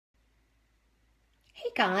Hey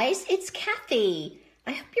guys, it's Kathy.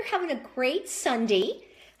 I hope you're having a great Sunday.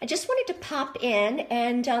 I just wanted to pop in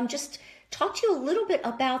and just talk to you a little bit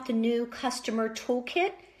about the new customer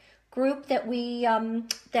toolkit group that we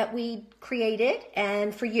created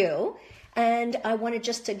and for you. And I wanted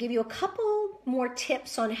just to give you a couple more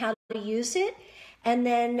tips on how to use it, and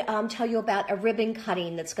then tell you about a ribbon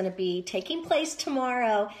cutting that's going to be taking place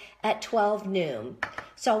tomorrow at 12 noon.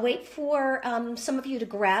 So I'll wait for some of you to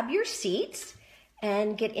grab your seats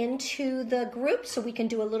and get into the group so we can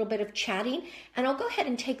do a little bit of chatting. And I'll go ahead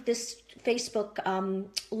and take this Facebook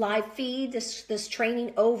live feed, this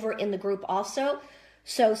training over in the group also.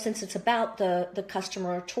 So since it's about the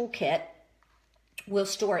customer toolkit, we'll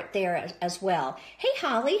store it there as well. Hey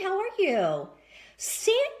Holly, how are you?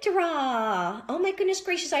 Sandra, oh my goodness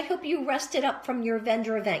gracious, I hope you rested up from your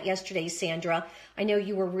vendor event yesterday, Sandra. I know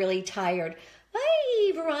you were really tired.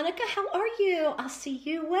 Hi, Veronica, how are you? I'll see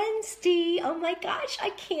you Wednesday. Oh my gosh,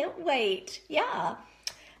 I can't wait. Yeah.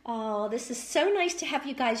 Oh, this is so nice to have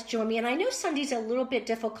you guys join me. And I know Sunday's a little bit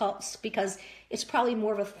difficult because it's probably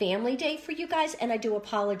more of a family day for you guys, and I do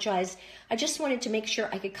apologize. I just wanted to make sure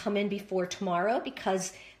I could come in before tomorrow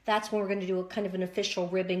because that's when we're going to do a kind of an official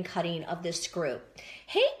ribbon cutting of this group.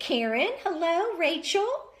 Hey, Karen. Hello, Rachel.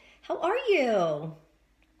 How are you?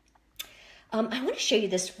 I want to show you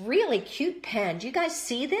this really cute pen. Do you guys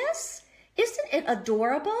see this? Isn't it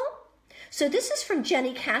adorable? So this is from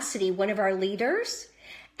Jenny Cassidy, one of our leaders.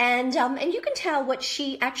 And you can tell what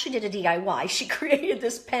she actually did a DIY. She created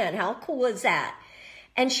this pen. How cool is that?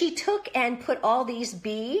 And she took and put all these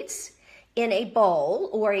beads in a bowl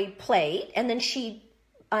or a plate. And then she,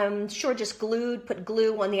 just put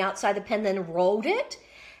glue on the outside of the pen, then rolled it.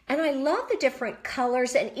 And I love the different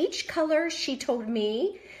colors. And each color, she told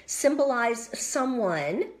me, symbolized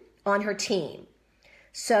someone on her team.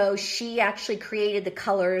 So she actually created the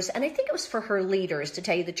colors, and I think it was for her leaders, to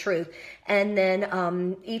tell you the truth. And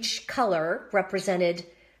then each color represented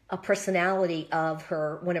a personality of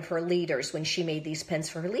one of her leaders when she made these pens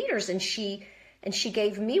for her leaders. And she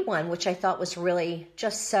gave me one, which I thought was really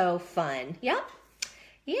just so fun. Yeah,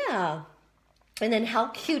 yeah. And then how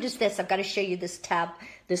cute is this? I've got to show you this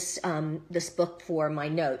this book for my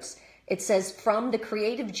notes. It says, from the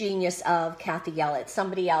creative genius of Kathy Yellett.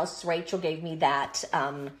 Somebody else, Rachel, gave me that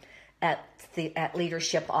at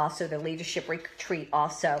Leadership also, the Leadership Retreat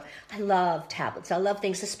also. I love tablets. I love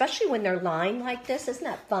things, especially when they're lined like this. Isn't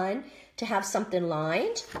that fun to have something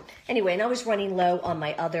lined? Anyway, and I was running low on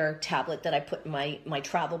my other tablet that I put in my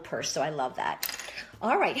travel purse, so I love that.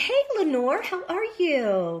 All right. Hey, Lenore, how are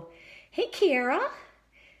you? Hey, Kira.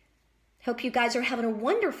 Hope you guys are having a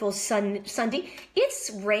wonderful Sunday.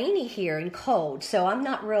 It's rainy here and cold, so I'm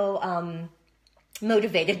not real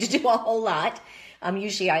motivated to do a whole lot.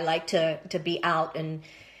 Usually I like to be out and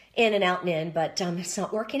in and out and in, but it's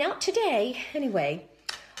not working out today. Anyway,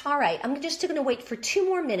 all right, I'm just going to wait for 2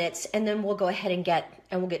 more minutes, and then we'll go ahead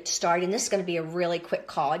and we'll get started. And this is going to be a really quick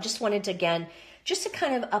call. I just wanted to, again, just to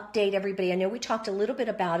kind of update everybody. I know we talked a little bit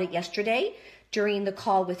about it yesterday during the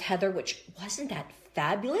call with Heather, which wasn't that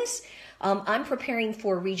fabulous. I'm preparing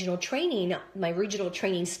for regional training, my regional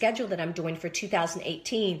training schedule that I'm doing for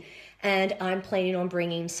 2018, and I'm planning on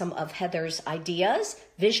bringing some of Heather's ideas,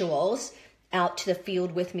 visuals, out to the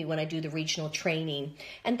field with me when I do the regional training.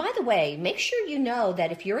 And by the way, make sure you know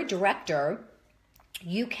that if you're a director,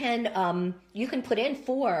 you can put in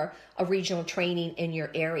for a regional training in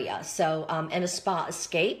your area. So and a spa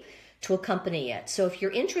escape to accompany it. So if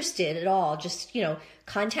you're interested at all, just,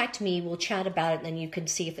 contact me. We'll chat about it, and then you can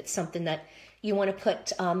see if it's something that you want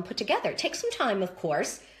to put together. It takes some time, of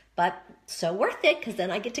course, but so worth it, because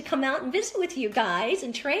then I get to come out and visit with you guys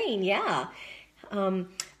and train. Yeah.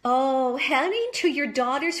 Oh, heading to your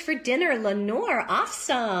daughters for dinner, Lenore.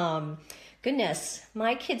 Awesome. Goodness,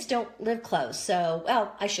 my kids don't live close, so,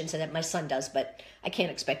 well, I shouldn't say that. My son does, but I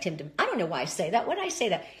can't expect him to. I don't know why I say that. When I say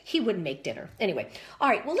that, he wouldn't make dinner. Anyway, all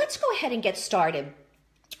right, well, let's go ahead and get started.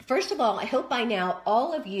 First of all, I hope by now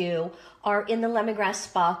all of you are in the Lemongrass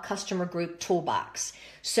Spa customer group toolbox.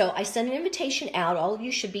 So I sent an invitation out. All of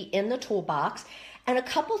you should be in the toolbox. And a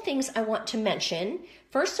couple things I want to mention.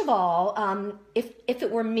 First of all, if it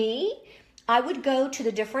were me, I would go to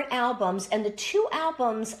the different albums, and the 2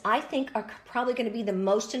 albums I think are probably going to be the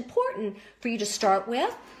most important for you to start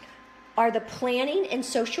with are the planning and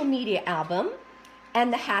social media album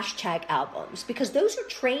and the hashtag albums, because those are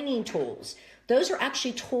training tools. Those are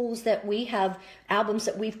actually tools that we have, albums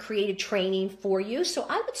that we've created training for you. So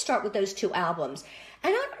I would start with those 2 albums.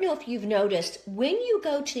 And I don't know if you've noticed, when you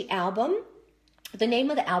go to the album, the name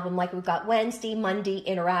of the album, like we've got Wednesday, Monday,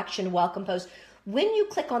 Interaction, Welcome Post, when you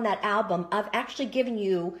click on that album, I've actually given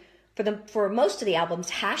you, for for most of the albums,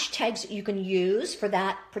 hashtags that you can use for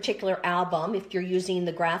that particular album if you're using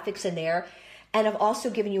the graphics in there. And I've also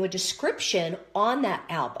given you a description on that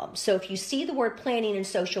album. So if you see the word planning in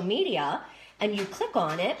social media and you click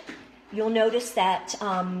on it, you'll notice that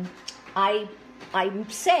I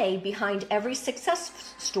say behind every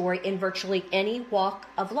success story in virtually any walk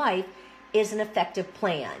of life is an effective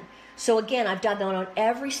plan. So again, I've done that on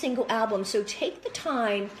every single album. So take the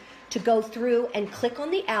time to go through and click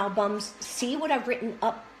on the albums, see what I've written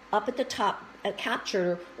up at the top, a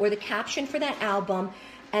capture or the caption for that album,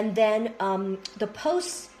 and then the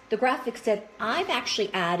posts, the graphics that I've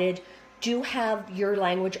actually added do have your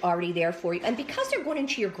language already there for you. And because they're going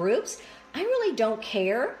into your groups, I really don't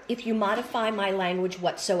care if you modify my language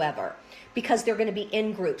whatsoever, because they're going to be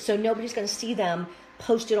in groups. So nobody's going to see them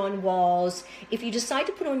posted on walls. If you decide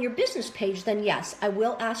to put on your business page, then yes, I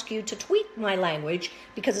will ask you to tweak my language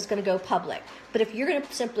because it's going to go public. But if you're going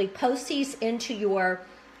to simply post these into your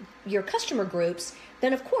customer groups,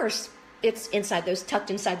 then of course it's tucked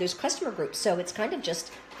inside those customer groups. So it's kind of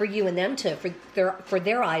just for you and them for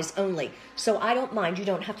their eyes only. So I don't mind. You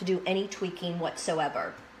don't have to do any tweaking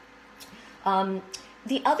whatsoever.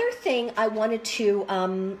 The other thing I wanted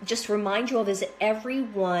to just remind you of is that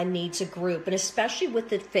everyone needs a group, and especially with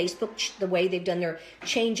the Facebook, the way they've done their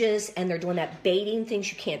changes and they're doing that baiting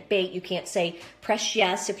things. You can't bait. You can't say, press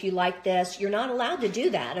yes if you like this. You're not allowed to do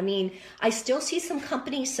that. I mean, I still see some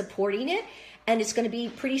companies supporting it, and it's going to be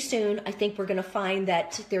pretty soon. I think we're going to find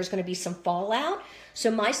that there's going to be some fallout. So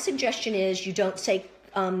my suggestion is you don't say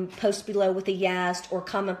post below with a yes or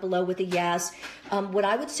comment below with a yes. What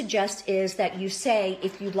I would suggest is that you say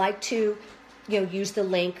if you'd like to, use the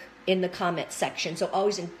link in the comment section. So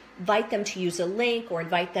always invite them to use a link or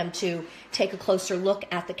invite them to take a closer look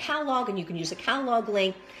at the catalog, and you can use a catalog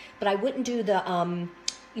link. But I wouldn't do the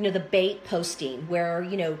the bait posting where,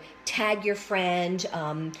 tag your friend,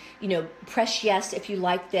 press yes if you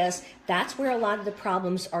like this. That's where a lot of the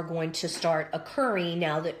problems are going to start occurring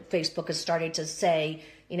now that Facebook has started to say,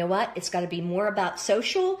 you know what, it's got to be more about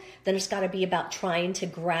social than it's got to be about trying to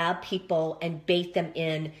grab people and bait them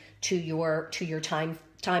in to your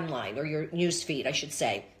timeline or your news feed, I should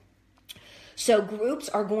say. So groups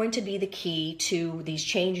are going to be the key to these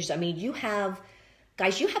changes. I mean, you have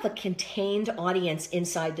a contained audience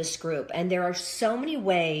inside this group, and there are so many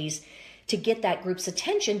ways to get that group's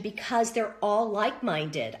attention because they're all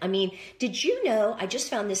like-minded. I mean, did you know, I just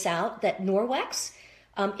found this out, that Norwex,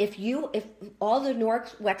 if all the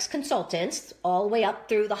Norwex consultants, all the way up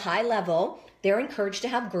through the high level, they're encouraged to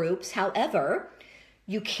have groups. However,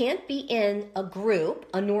 you can't be in a group,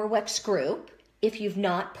 a Norwex group, if you've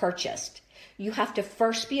not purchased. You have to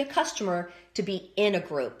first be a customer to be in a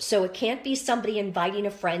group. So it can't be somebody inviting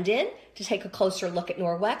a friend in to take a closer look at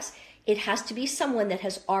Norwex. It has to be someone that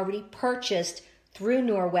has already purchased through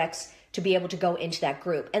Norwex to be able to go into that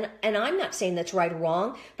group. And I'm not saying that's right or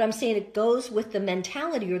wrong, but I'm saying it goes with the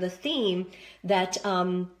mentality or the theme that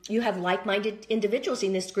you have like-minded individuals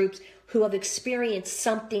in this group who have experienced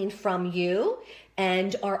something from you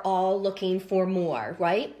and are all looking for more,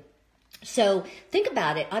 right? So think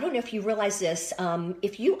about it. I don't know if you realize this.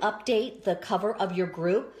 If you update the cover of your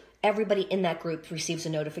group, everybody in that group receives a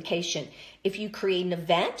notification. If you create an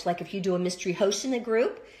event, like if you do a mystery host in the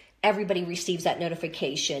group, everybody receives that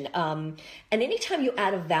notification. And anytime you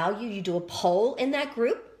add a value, you do a poll in that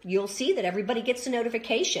group, you'll see that everybody gets a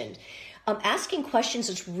notification. Asking questions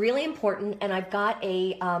is really important, and I've got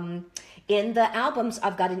in the albums,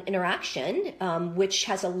 I've got an interaction, which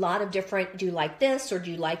has a lot of different, do you like this or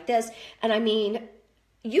do you like this? And I mean,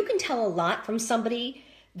 you can tell a lot from somebody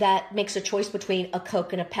that makes a choice between a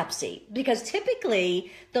Coke and a Pepsi, because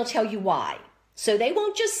typically they'll tell you why. So they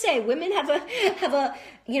won't just say, women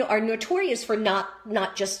are notorious for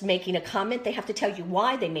not just making a comment. They have to tell you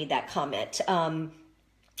why they made that comment.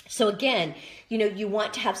 So again, you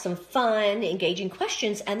want to have some fun, engaging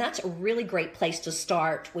questions, and that's a really great place to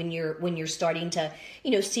start when you're starting to,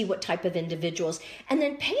 see what type of individuals. And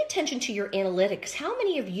then pay attention to your analytics. How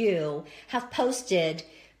many of you have posted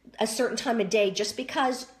a certain time of day just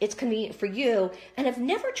because it's convenient for you and have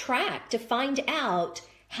never tracked to find out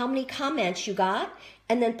how many comments you got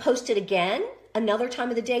and then post it again another time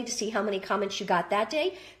of the day to see how many comments you got that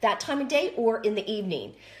day, that time of day, or in the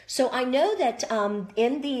evening? So I know that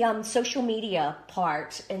in the social media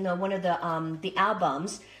part, in one of the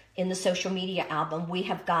albums, in the social media album, we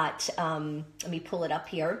have got, let me pull it up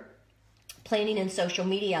here, Planning in Social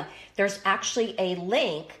Media. There's actually a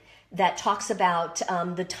link that talks about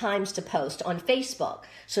the times to post on Facebook.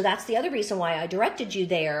 So that's the other reason why I directed you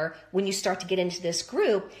there when you start to get into this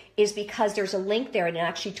group, is because there's a link there and it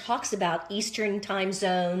actually talks about Eastern time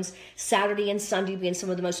zones, Saturday and Sunday being some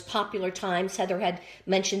of the most popular times. Heather had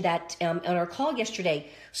mentioned that on our call yesterday.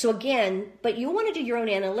 So again, but you want to do your own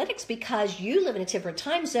analytics because you live in a different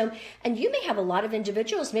time zone, and you may have a lot of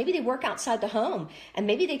individuals, maybe they work outside the home and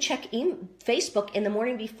maybe they check Facebook in the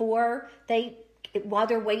morning before while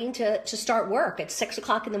they're waiting to start work at 6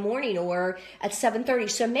 o'clock in the morning or at 7:30.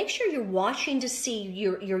 So make sure you're watching to see,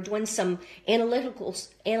 you're doing some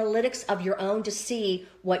analytics of your own to see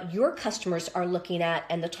what your customers are looking at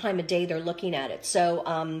and the time of day they're looking at it.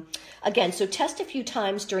 So again, so test a few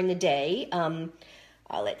times during the day.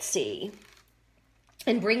 Let's see.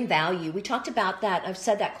 And bring value. We talked about that. I've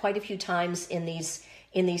said that quite a few times in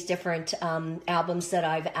these different albums that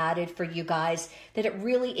I've added for you guys, that it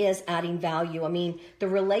really is adding value. I mean, the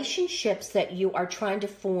relationships that you are trying to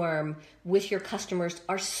form with your customers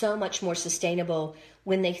are so much more sustainable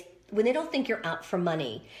when they don't think you're out for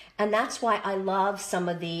money. And that's why I love some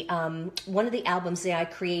of the, one of the albums that I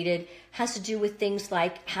created has to do with things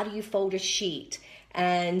like, how do you fold a sheet?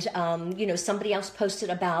 And, somebody else posted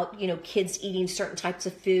about, kids eating certain types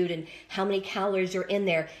of food and how many calories are in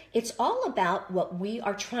there. It's all about what we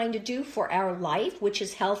are trying to do for our life, which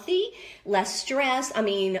is healthy, less stress. I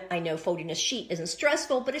mean, I know folding a sheet isn't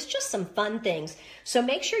stressful, but it's just some fun things. So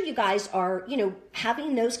make sure you guys are,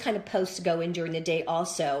 having those kind of posts to go in during the day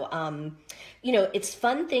also. It's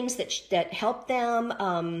fun things that help them.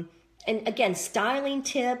 And again, styling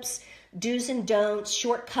tips, do's and don'ts,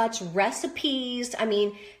 shortcuts, recipes. I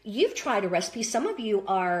mean, you've tried a recipe. Some of you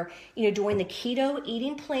are, doing the keto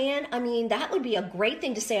eating plan. I mean, that would be a great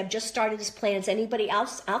thing to say, I've just started this plan. Is anybody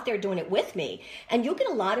else out there doing it with me? And you'll get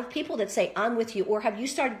a lot of people that say, I'm with you. Or have you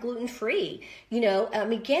started gluten-free?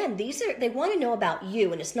 Again, they want to know about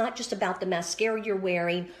you. And it's not just about the mascara you're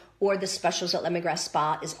wearing or the specials that Lemongrass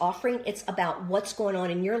Spa is offering. It's about what's going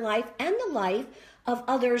on in your life and the life of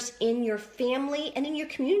others in your family and in your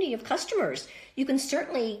community of customers. You can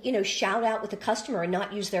certainly, shout out with a customer and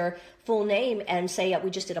not use their full name and say,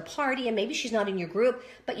 we just did a party, and maybe she's not in your group,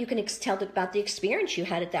 but you can tell them about the experience you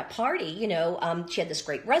had at that party. She had this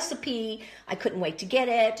great recipe. I couldn't wait to get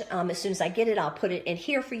it. As soon as I get it, I'll put it in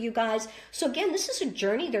here for you guys. So again, this is a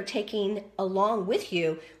journey they're taking along with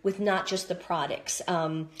you, with not just the products.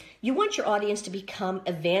 You want your audience to become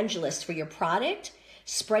evangelists for your product,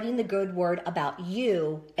 spreading the good word about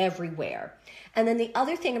you everywhere. And then the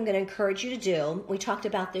other thing I'm going to encourage you to do, we talked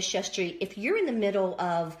about this yesterday, if you're in the middle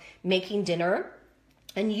of making dinner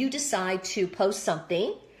and you decide to post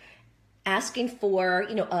something asking for,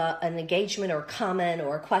 an engagement or a comment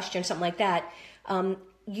or a question, something like that,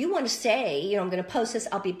 you want to say, I'm going to post this,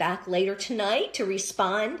 I'll be back later tonight to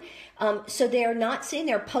respond. So they're not sitting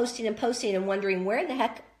there posting and wondering where in the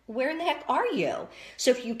heck are you?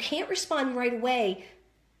 So if you can't respond right away,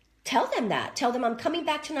 tell them that. Tell them, I'm coming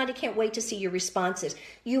back tonight. I can't wait to see your responses.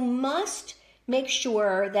 You must make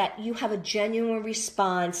sure that you have a genuine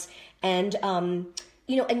response and, and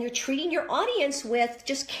you're treating your audience with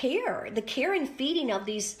just care. The care and feeding of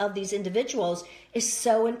these individuals is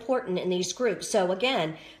so important in these groups. So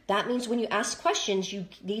again, that means when you ask questions, you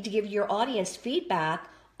need to give your audience feedback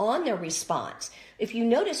on their response. If you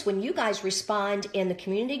notice, when you guys respond in the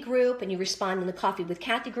community group and you respond in the Coffee with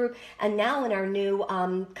Kathy group, and now in our new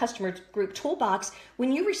customer group toolbox,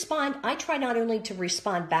 when you respond, I try not only to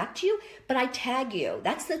respond back to you, but I tag you.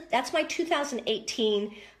 That's my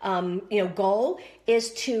 2018 goal,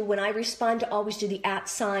 is to, when I respond, to always do the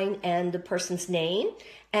 @ and the person's name,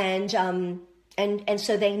 and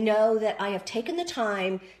so they know that I have taken the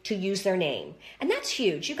time to use their name. And that's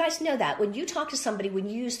huge. You guys know that. When you talk to somebody, when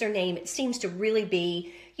you use their name, it seems to really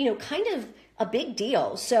be, kind of a big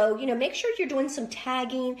deal. So, make sure you're doing some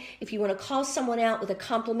tagging. If you want to call someone out with a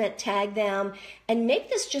compliment, tag them. And make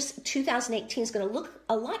this just 2018 is going to look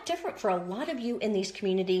a lot different for a lot of you in these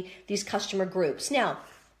customer groups. Now,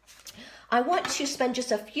 I want to spend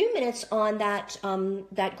just a few minutes on that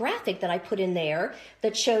graphic that I put in there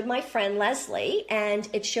that showed my friend Leslie, and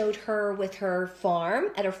it showed her with her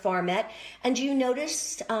farm at her farmette. And you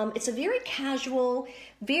notice it's a very casual,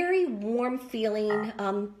 very warm feeling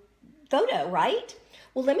photo, right?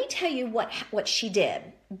 Well, let me tell you what she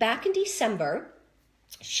did. Back in December,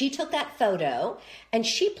 she took that photo and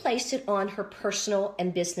she placed it on her personal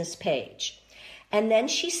and business page. And then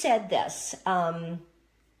she said this.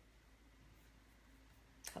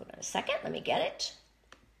 Hold on a second, let me get it.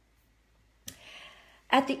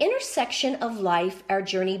 At the intersection of life, our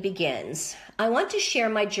journey begins. I want to share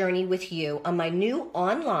my journey with you on my new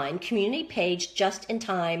online community page just in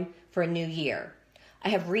time for a new year. I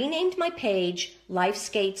have renamed my page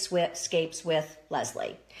Lifescapes with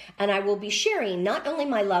Leslie. And I will be sharing not only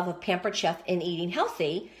my love of Pampered Chef and eating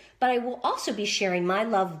healthy, but I will also be sharing my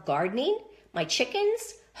love of gardening, my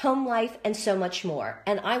chickens, home life, and so much more.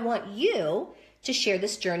 And I want you to share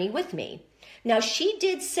this journey with me. Now, she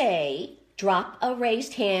did say, drop a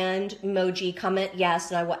raised hand emoji, comment yes,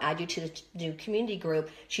 and I will add you to the new community group.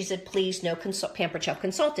 She said, please, no Pampered Chef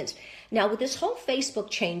consultants. Now, with this whole Facebook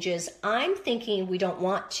changes, I'm thinking we don't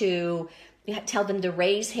want to tell them to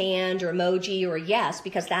raise hand or emoji or yes,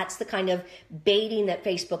 because that's the kind of baiting that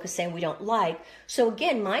Facebook is saying we don't like. So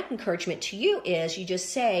again, my encouragement to you is you just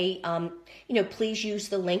say, please use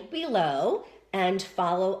the link below and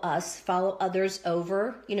follow us, follow others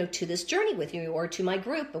over, to this journey with you or to my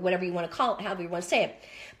group or whatever you want to call it, however you want to say it.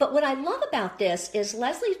 But what I love about this is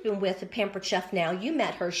Leslie's been with the Pampered Chef now. You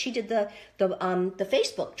met her. She did the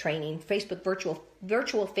Facebook training, virtual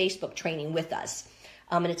Facebook training with us.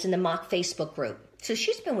 And it's in the mock Facebook group. So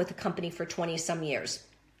she's been with the company for 20 some years.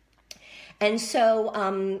 And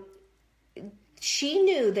so she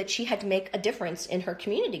knew that she had to make a difference in her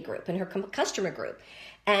community group, in her customer group.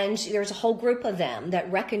 And there's a whole group of them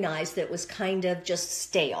that recognized that it was kind of just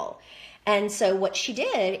stale. And so what she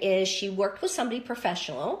did is she worked with somebody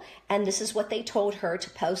professional, and this is what they told her to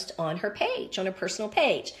post on her page, on her personal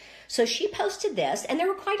page. So she posted this, and there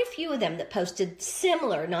were quite a few of them that posted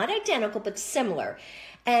similar, not identical, but similar.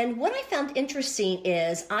 And what I found interesting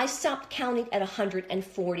is I stopped counting at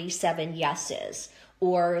 147 yeses.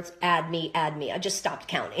 Or add me. I just stopped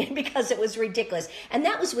counting because it was ridiculous. And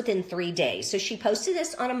that was within 3 days. So she posted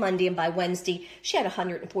this on a Monday, and by Wednesday, she had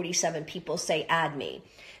 147 people say add me.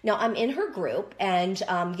 Now, I'm in her group, and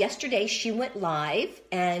yesterday she went live,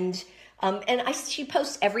 and she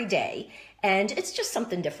posts every day. And it's just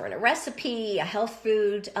something different, a recipe, a health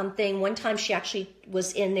food thing. One time she actually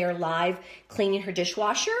was in there live cleaning her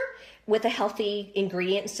dishwasher with a healthy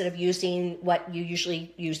ingredient instead of using what you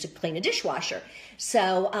usually use to clean a dishwasher.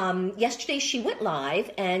 So yesterday she went live,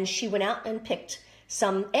 and she went out and picked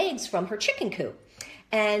some eggs from her chicken coop.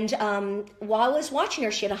 And while I was watching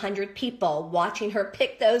her, she had 100 people watching her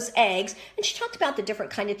pick those eggs, and she talked about the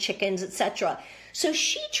different kind of chickens, etc. So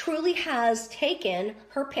she truly has taken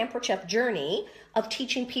her Pampered Chef journey of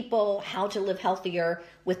teaching people how to live healthier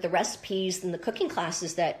with the recipes and the cooking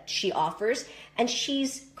classes that she offers, and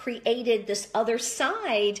she's created this other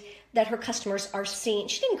side that her customers are seeing.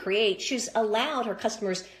 She didn't create, she's allowed her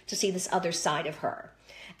customers to see this other side of her.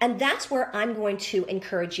 And that's where I'm going to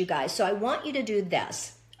encourage you guys. So I want you to do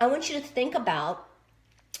this. I want you to think about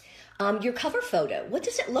your cover photo. What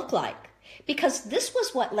does it look like? Because this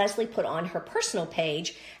was what Leslie put on her personal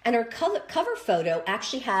page, and her cover photo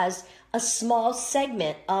actually has a small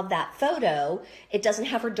segment of that photo. It doesn't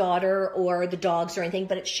have her daughter or the dogs or anything,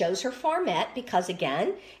 but it shows her farmette because,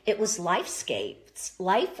 again, it was Lifescapes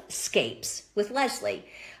with Leslie.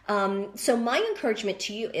 So my encouragement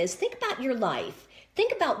to you is think about your life.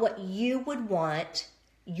 Think about what you would want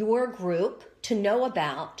your group to know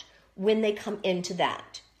about when they come into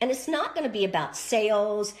that. And it's not going to be about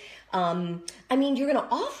sales. You're going to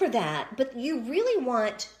offer that, but you really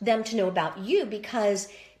want them to know about you because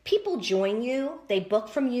people join you, they book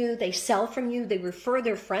from you, they sell from you, they refer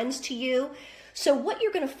their friends to you. So what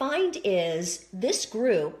you're going to find is this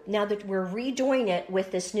group, now that we're redoing it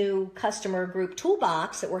with this new customer group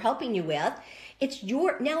toolbox that we're helping you with, it's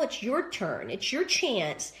your turn. It's your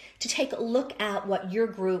chance to take a look at what your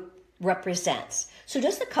group represents. So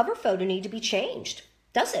does the cover photo need to be changed?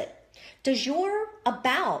 Does it? Does your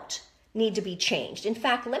about need to be changed? In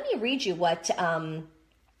fact, let me read you what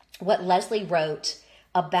Leslie wrote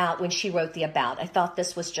about when she wrote the about. I thought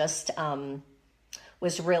this was just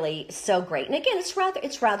was really so great. And again,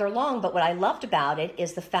 it's rather long, but what I loved about it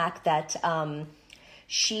is the fact that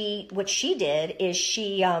she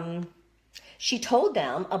told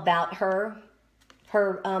them about her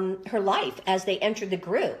life as they entered the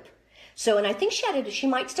group. So, and I think she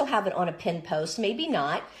might still have it on a pinned post, maybe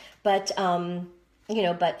not, but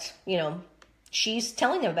she's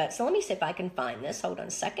telling them about it. So let me see if I can find this. Hold on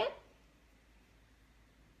a second.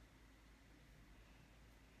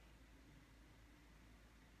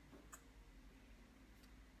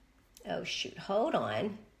 Oh shoot, hold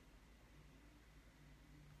on.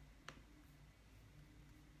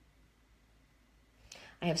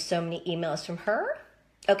 I have so many emails from her.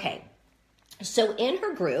 Okay, so in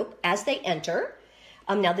her group, as they enter,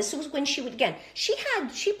 now this was when she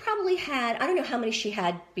probably had, I don't know how many she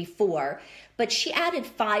had before, but she added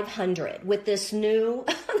 500 with this new,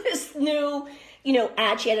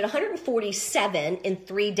 ad. She added 147 in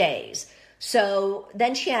 3 days. So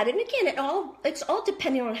then she added, and again, it's all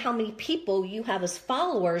depending on how many people you have as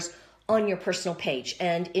followers on your personal page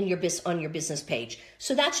and on your business page.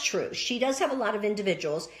 So that's true. She does have a lot of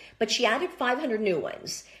individuals, but she added 500 new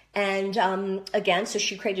ones. And again, so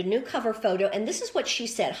she created a new cover photo, and this is what she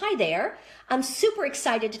said. Hi there. I'm super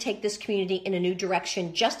excited to take this community in a new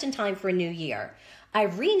direction just in time for a new year.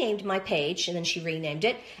 I've renamed my page, and then she renamed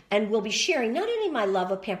it, and will be sharing not only my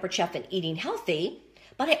love of Pampered Chef and eating healthy,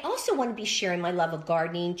 but I also want to be sharing my love of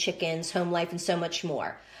gardening, chickens, home life, and so much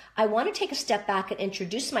more. I want to take a step back and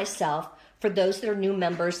introduce myself for those that are new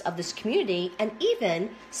members of this community, and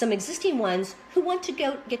even some existing ones who want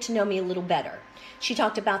to get to know me a little better. She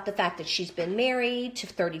talked about the fact that she's been married to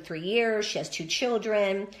 33 years. She has 2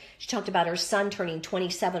 children. She talked about her son turning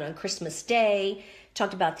 27 on Christmas Day.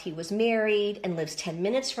 Talked about he was married and lives 10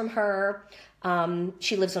 minutes from her.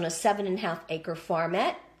 She lives on a 7.5 acre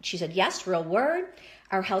farmette. She said, yes, real word.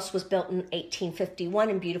 Our house was built in 1851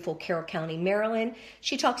 in beautiful Carroll County, Maryland.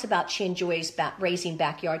 She talks about she enjoys raising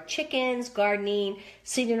backyard chickens, gardening,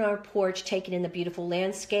 sitting on her porch, taking in the beautiful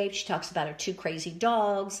landscape. She talks about her 2 crazy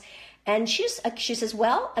dogs. And she says,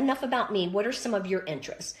 well, enough about me. What are some of your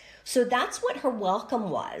interests? So that's what her welcome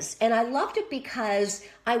was. And I loved it because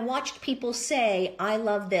I watched people say, I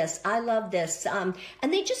love this, I love this. And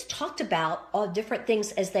they just talked about all different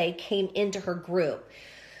things as they came into her group.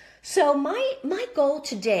 So my goal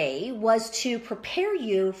today was to prepare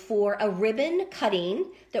you for a ribbon cutting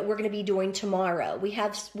that we're going to be doing tomorrow. We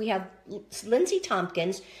have Lindsay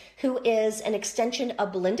Tompkins, who is an extension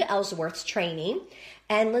of Belinda Ellsworth's training.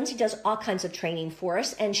 And Lindsay does all kinds of training for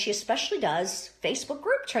us, and she especially does Facebook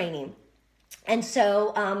group training. And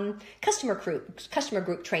so customer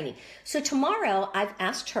group training. So tomorrow I've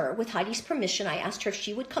asked her, with Heidi's permission, I asked her if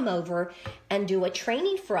she would come over and do a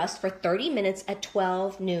training for us for 30 minutes at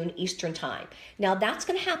 12 noon Eastern time. Now that's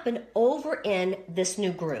going to happen over in this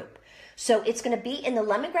new group. So it's going to be in the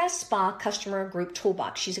Lemongrass Spa Customer Group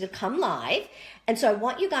Toolbox. She's going to come live. And so I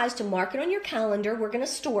want you guys to mark it on your calendar. We're going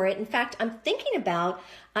to store it. In fact, I'm thinking about,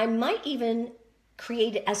 I might even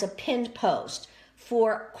create it as a pinned post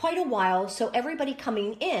for quite a while, so everybody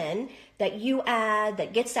coming in that you add,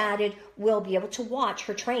 that gets added, will be able to watch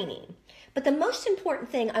her training. But the most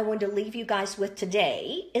important thing I wanted to leave you guys with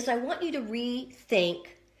today is I want you to rethink,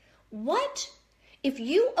 what if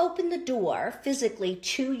you open the door physically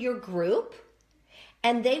to your group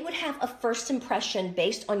and they would have a first impression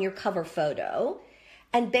based on your cover photo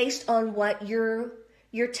and based on what you're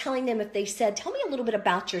telling them. If they said, tell me a little bit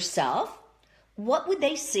about yourself, what would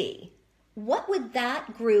they see? What would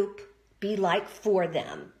that group be like for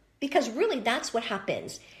them? Because really that's what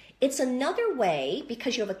happens. It's another way,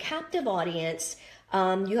 because you have a captive audience,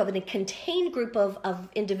 you have a contained group of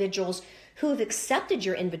individuals who have accepted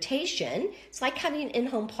your invitation. It's like having an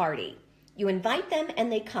in-home party. You invite them and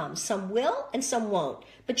they come. Some will and some won't,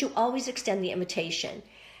 but you always extend the invitation.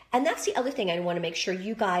 And that's the other thing I want to make sure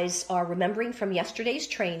you guys are remembering from yesterday's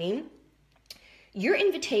training. Your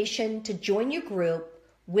invitation to join your group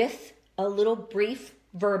with a little brief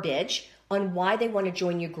verbiage on why they want to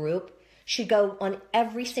join your group should go on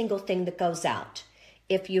every single thing that goes out.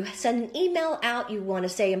 If you send an email out, you want to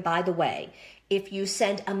say, and by the way. If you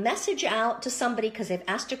send a message out to somebody because they've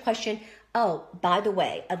asked a question, oh, by the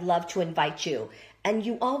way, I'd love to invite you. And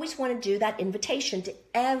you always want to do that invitation to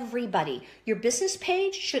everybody. Your business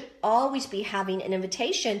page should always be having an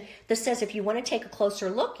invitation that says, if you want to take a closer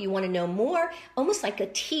look, you want to know more, almost like a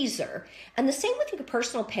teaser. And the same with your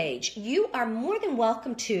personal page. You are more than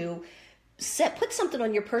welcome to put something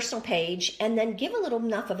on your personal page and then give a little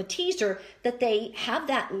enough of a teaser that they have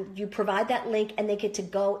that, you provide that link and they get to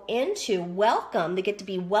go into they get to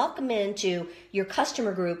be welcome into your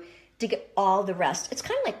customer group to get all the rest. It's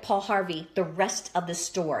kind of like Paul Harvey, the rest of the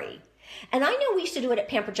story. And I know we used to do it at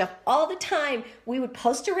Pampered Chef all the time. We would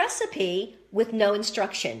post a recipe with no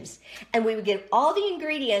instructions. And we would give all the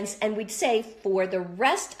ingredients and we'd say, for the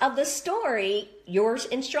rest of the story, your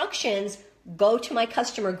instructions, go to my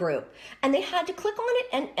customer group. And they had to click on it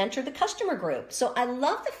and enter the customer group. So I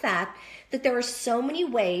love the fact that there are so many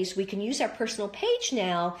ways we can use our personal page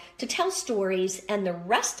now to tell stories, and the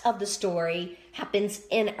rest of the story happens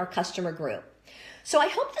in our customer group. So I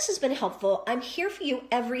hope this has been helpful. I'm here for you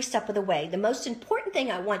every step of the way. The most important thing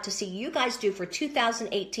I want to see you guys do for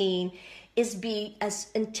 2018 is be as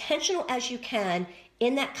intentional as you can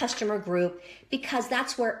in that customer group, because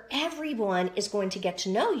that's where everyone is going to get to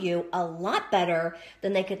know you a lot better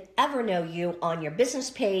than they could ever know you on your business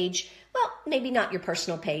page. Well, maybe not your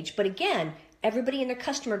personal page, but again, everybody in their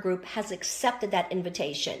customer group has accepted that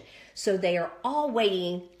invitation. So they are all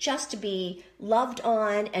waiting just to be loved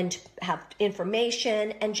on and have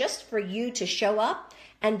information and just for you to show up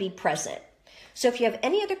and be present. So if you have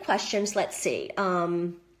any other questions, let's see.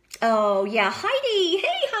 Oh yeah, Heidi.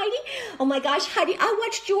 Hey Heidi. Oh my gosh, Heidi,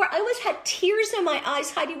 I almost had tears in my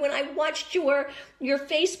eyes, Heidi, when I watched your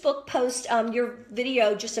Facebook post, your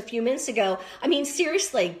video just a few minutes ago. I mean,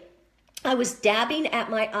 seriously, I was dabbing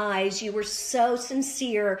at my eyes. You were so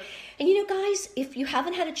sincere. And you know, guys, if you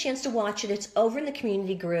haven't had a chance to watch it, it's over in the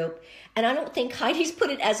community group. And I don't think Heidi's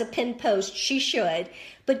put it as a pinned post. She should.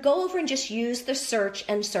 But go over and just use the search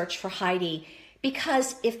and search for Heidi.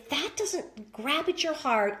 Because if that doesn't grab at your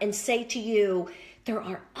heart and say to you, there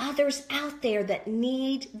are others out there that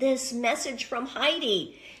need this message from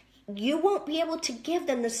Heidi, you won't be able to give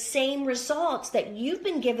them the same results that you've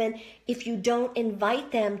been given if you don't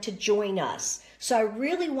invite them to join us. So I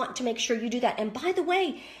really want to make sure you do that. And by the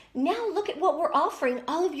way, now look at what we're offering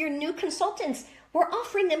all of your new consultants. We're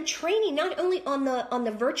offering them training not only on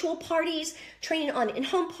the virtual parties, training on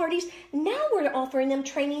in-home parties. Now we're offering them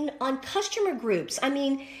training on customer groups. I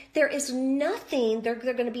mean, there is nothing they're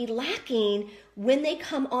going to be lacking when they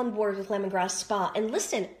come on board with Lemongrass Spa. And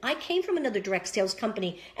listen, I came from another direct sales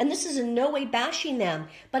company, and this is in no way bashing them.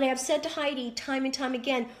 But I have said to Heidi time and time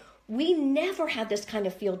again, we never had this kind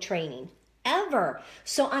of field training, ever.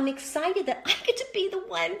 So I'm excited that I get to be the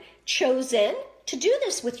one chosen to do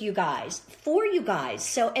this with you guys, for you guys.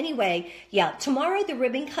 So anyway, yeah, tomorrow the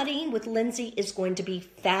ribbon cutting with Lindsay is going to be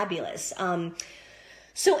fabulous.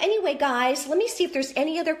 So anyway, guys, let me see if there's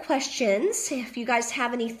any other questions. If you guys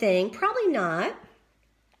have anything, probably not.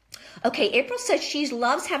 Okay, April says she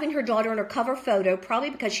loves having her daughter in her cover photo, probably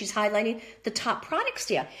because she's highlighting the top products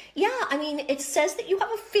there. Yeah, I mean, it says that you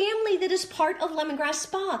have a family that is part of Lemongrass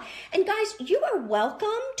Spa. And guys, you are welcome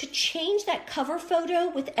to change that cover photo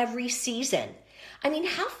with every season. I mean,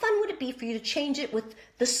 how fun would it be for you to change it with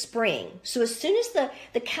the spring? So as soon as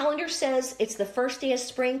the calendar says it's the first day of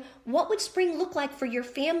spring, what would spring look like for your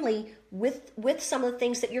family with some of the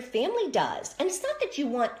things that your family does? And it's not that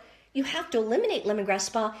you have to eliminate Lemongrass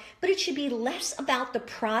Spa, but it should be less about the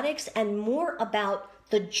products and more about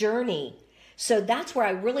the journey. So that's where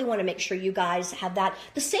I really want to make sure you guys have that.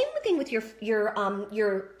 The same thing with your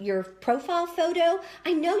profile photo.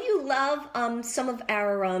 I know you love some of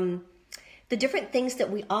our the different things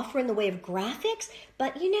that we offer in the way of graphics,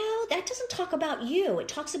 but you know, that doesn't talk about you. It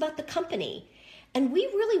talks about the company. And we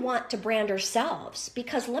really want to brand ourselves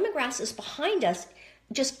because Lemongrass is behind us,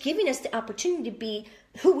 just giving us the opportunity to be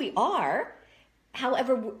who we are.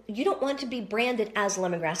 However, you don't want to be branded as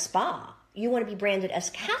Lemongrass Spa. You want to be branded as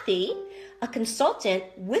Kathy, a consultant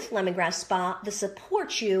with Lemongrass Spa that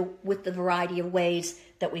supports you with the variety of ways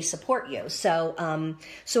that we support you. So,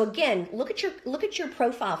 so again, look at your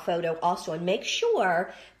profile photo also, and make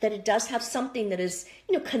sure that it does have something that is,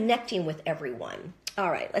 you know, connecting with everyone.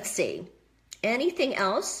 All right, let's see. Anything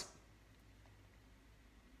else?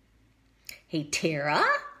 Hey, Tara.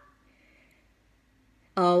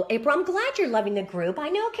 Oh, April, I'm glad you're loving the group. I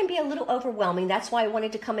know it can be a little overwhelming. That's why I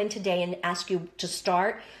wanted to come in today and ask you to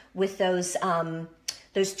start with those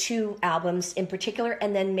two albums in particular,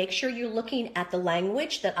 and then make sure you're looking at the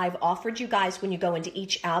language that I've offered you guys when you go into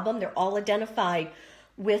each album. They're all identified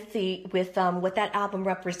with what that album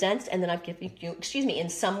represents, and then I've given you, in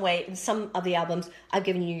some of the albums, I've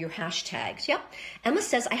given you your hashtags. Yep. Emma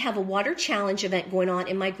says, I have a water challenge event going on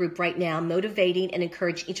in my group right now, motivating and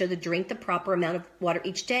encouraging each other to drink the proper amount of water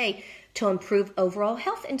each day to improve overall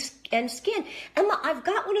health and skin. Emma, I've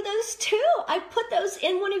got one of those too. I put those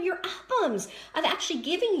in one of your albums. I've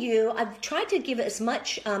tried to give as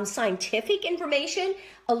much scientific information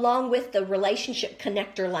along with the relationship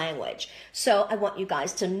connector language. So I want you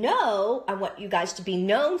guys to know, I want you guys to be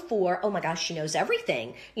known for, oh my gosh, she knows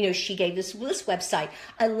everything. You know, she gave this website.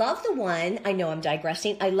 I love the one, I know I'm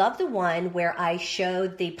digressing, I love the one where I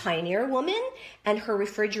showed the Pioneer woman and her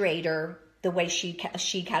refrigerator, the way she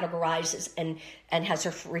categorizes and has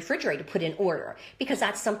her refrigerator put in order, because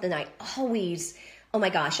that's something I always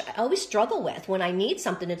struggle with. When I need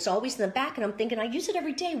something, it's always in the back, and I'm thinking, I use it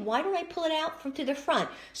every day. Why don't I pull it out from to the front?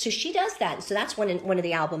 So she does that. So that's one of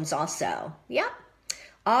the albums also. Yep.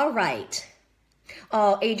 All right.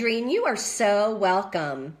 Oh, Adrienne, you are so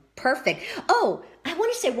welcome. Perfect. Oh, I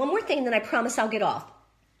want to say one more thing, and then I promise I'll get off.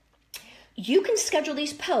 You can schedule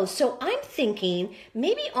these posts. So I'm thinking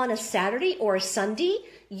maybe on a Saturday or a Sunday,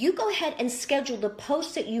 you go ahead and schedule the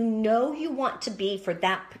posts that you know you want to be for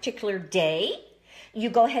that particular day. You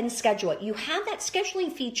go ahead and schedule it. You have that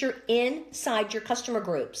scheduling feature inside your customer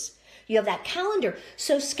groups. You have that calendar.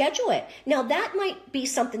 So schedule it. Now that might be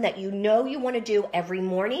something that you know you want to do every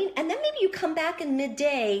morning. And then maybe you come back in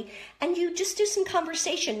midday and you just do some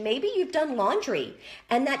conversation. Maybe you've done laundry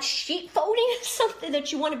and that sheet folding is something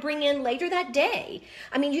that you want to bring in later that day.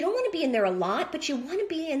 I mean, you don't want to be in there a lot, but you want to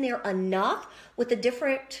be in there enough with a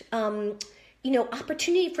different,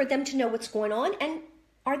 opportunity for them to know what's going on. And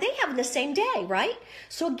are they having the same day, right?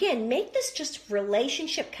 So again, make this just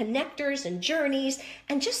relationship connectors and journeys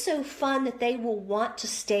and just so fun that they will want to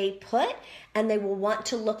stay put and they will want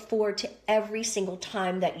to look forward to every single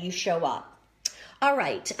time that you show up. All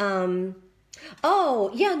right. Emma,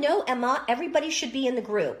 everybody should be in the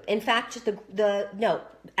group. In fact, no,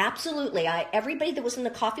 absolutely. Everybody that was in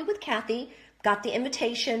the Coffee with Kathy got the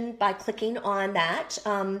invitation by clicking on that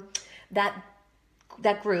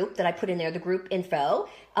group that I put in there, the group info.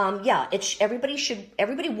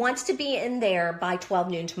 Everybody wants to be in there by 12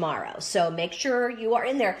 noon tomorrow. So make sure you are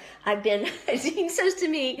in there. Dean says to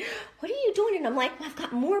me, what are you doing? And I'm like, well, I've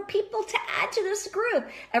got more people to add to this group.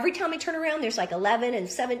 Every time I turn around, there's like 11 and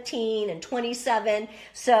 17 and 27.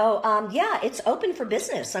 So it's open for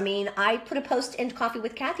business. I mean, I put a post in Coffee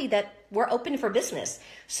with Kathy that we're open for business.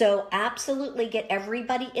 So absolutely get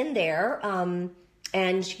everybody in there.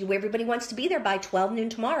 Everybody wants to be there by 12 noon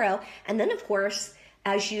tomorrow. And then, of course,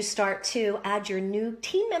 as you start to add your new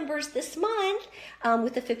team members this month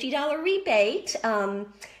with the $50 rebate,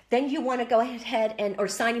 then you want to go ahead or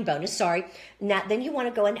signing bonus, sorry. Now, then you want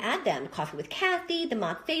to go and add them. Coffee with Kathy, the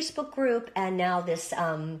Mock Facebook group, and now this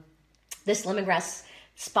Lemongrass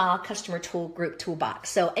Spa Customer Tool Group Toolbox.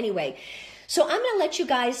 So anyway, so I'm going to let you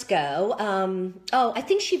guys go. I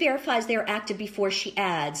think she verifies they're active before she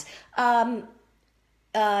adds. No,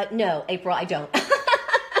 April, I don't.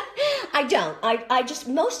 I don't. I just,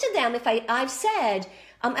 most of them, I've said,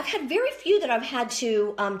 I've had very few that I've had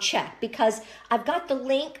to check because I've got the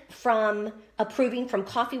link from approving from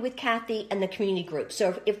Coffee with Kathy and the community group.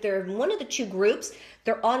 So if they're in one of the two groups,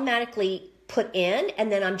 they're automatically put in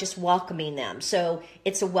and then I'm just welcoming them. So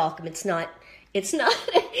it's a welcome. It's not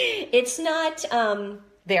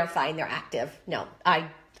verifying they're active. No, I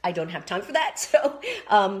don't have time for that. So,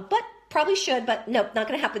 but probably should, but nope, not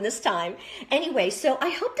going to happen this time. Anyway, so I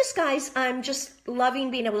hope this, guys, I'm just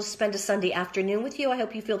loving being able to spend a Sunday afternoon with you. I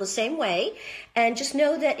hope you feel the same way. And just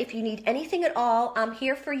know that if you need anything at all, I'm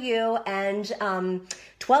here for you. And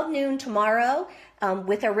 12 noon tomorrow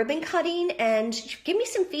with our ribbon cutting. And give me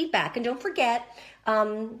some feedback. And don't forget,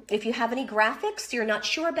 if you have any graphics you're not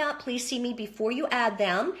sure about, please see me before you add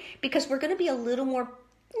them. Because we're going to be a little more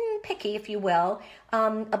picky, if you will,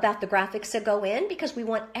 about the graphics that go in, because we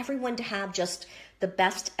want everyone to have just the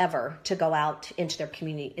best ever to go out into their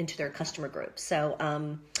community, into their customer group. So,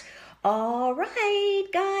 all right,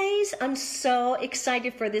 guys, I'm so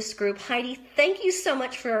excited for this group. Heidi, thank you so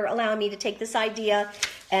much for allowing me to take this idea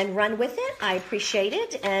and run with it. I appreciate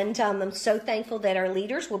it. And I'm so thankful that our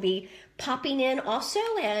leaders will be popping in also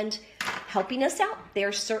and helping us out.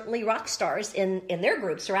 They're certainly rock stars in their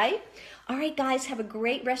groups, right? All right, guys, have a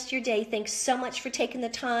great rest of your day. Thanks so much for taking the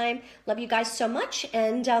time. Love you guys so much.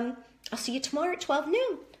 And I'll see you tomorrow at 12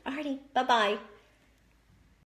 noon. All righty, bye-bye.